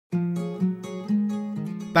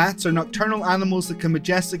Bats are nocturnal animals that can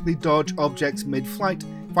majestically dodge objects mid-flight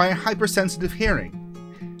via hypersensitive hearing.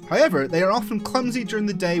 However, they are often clumsy during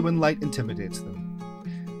the day when light intimidates them.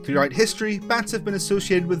 Throughout history, bats have been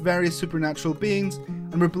associated with various supernatural beings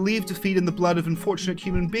and were believed to feed in the blood of unfortunate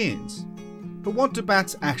human beings. But what do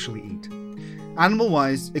bats actually eat?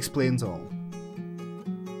 AnimalWised explains all.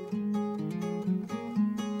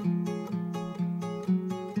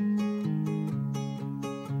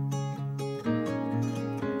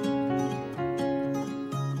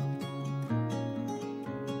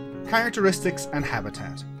 Characteristics and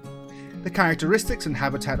habitat. The characteristics and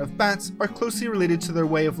habitat of bats are closely related to their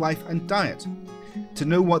way of life and diet. To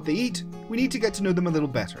know what they eat, we need to get to know them a little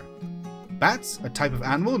better. Bats, a type of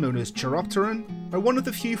animal known as chiroptera, are one of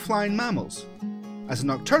the few flying mammals. As a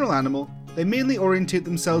nocturnal animal, they mainly orientate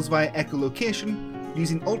themselves via echolocation,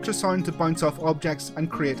 using ultrasound to bounce off objects and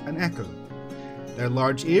create an echo. Their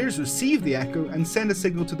large ears receive the echo and send a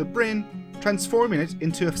signal to the brain, transforming it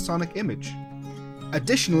into a sonic image.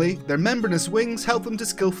 Additionally, their membranous wings help them to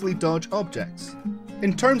skillfully dodge objects.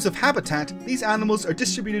 In terms of habitat, these animals are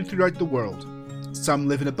distributed throughout the world. Some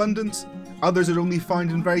live in abundance, others are only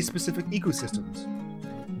found in very specific ecosystems.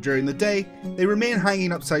 During the day, they remain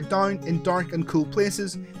hanging upside down in dark and cool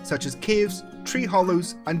places such as caves, tree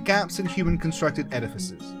hollows, and gaps in human-constructed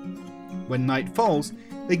edifices. When night falls,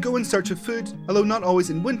 they go in search of food, although not always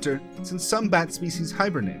in winter, since some bat species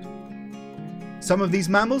hibernate. Some of these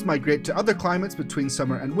mammals migrate to other climates between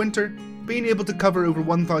summer and winter, being able to cover over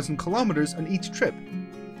 1,000 kilometers on each trip.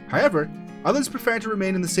 However, others prefer to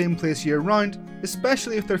remain in the same place year-round,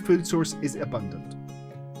 especially if their food source is abundant.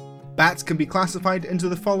 Bats can be classified into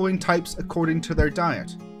the following types according to their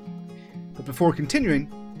diet. But before continuing,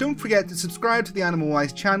 don't forget to subscribe to the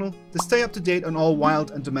AnimalWised channel to stay up to date on all wild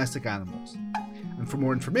and domestic animals. And for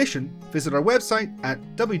more information, visit our website at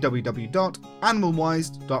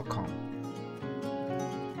www.animalwised.com.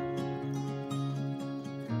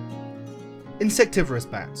 Insectivorous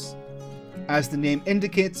bats. As the name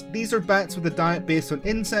indicates, these are bats with a diet based on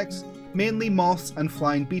insects, mainly moths and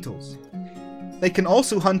flying beetles. They can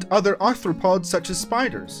also hunt other arthropods such as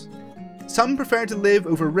spiders. Some prefer to live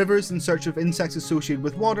over rivers in search of insects associated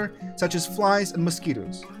with water, such as flies and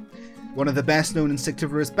mosquitoes. One of the best known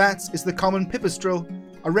insectivorous bats is the common pipistrelle,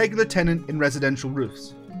 a regular tenant in residential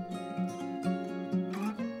roofs.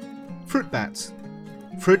 Fruit bats.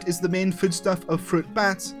 Fruit is the main foodstuff of fruit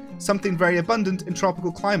bats, something very abundant in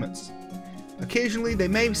tropical climates. Occasionally they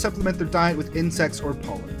may supplement their diet with insects or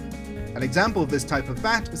pollen. An example of this type of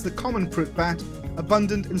bat is the common fruit bat,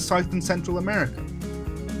 abundant in South and Central America.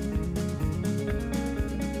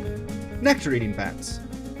 Nectar-eating bats.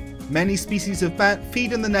 Many species of bat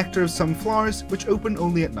feed on the nectar of some flowers, which open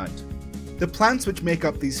only at night. The plants which make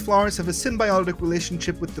up these flowers have a symbiotic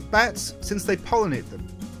relationship with the bats since they pollinate them.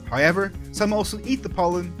 However, some also eat the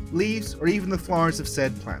pollen, leaves, or even the flowers of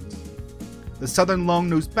said plant. The southern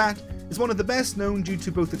long-nosed bat is one of the best known due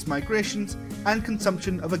to both its migrations and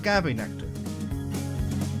consumption of agave nectar.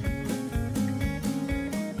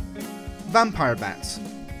 Vampire bats.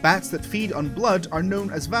 Bats that feed on blood are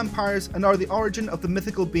known as vampires and are the origin of the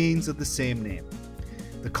mythical beings of the same name.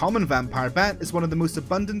 The common vampire bat is one of the most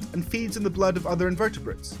abundant and feeds on the blood of other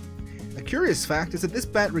invertebrates. A curious fact is that this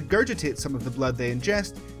bat regurgitates some of the blood they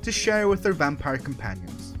ingest to share with their vampire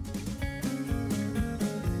companions.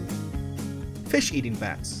 Fish-eating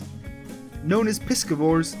bats. Known as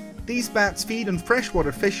piscivores, these bats feed on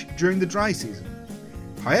freshwater fish during the dry season.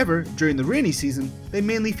 However, during the rainy season, they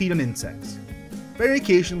mainly feed on insects. Very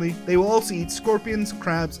occasionally, they will also eat scorpions,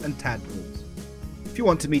 crabs, and tadpoles. If you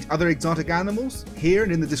want to meet other exotic animals, here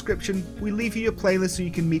and in the description, we leave you a playlist so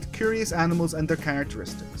you can meet curious animals and their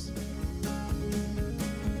characteristics.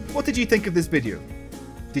 What did you think of this video?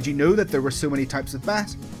 Did you know that there were so many types of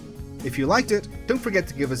bat? If you liked it, don't forget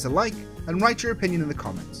to give us a like and write your opinion in the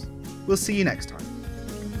comments. We'll see you next time.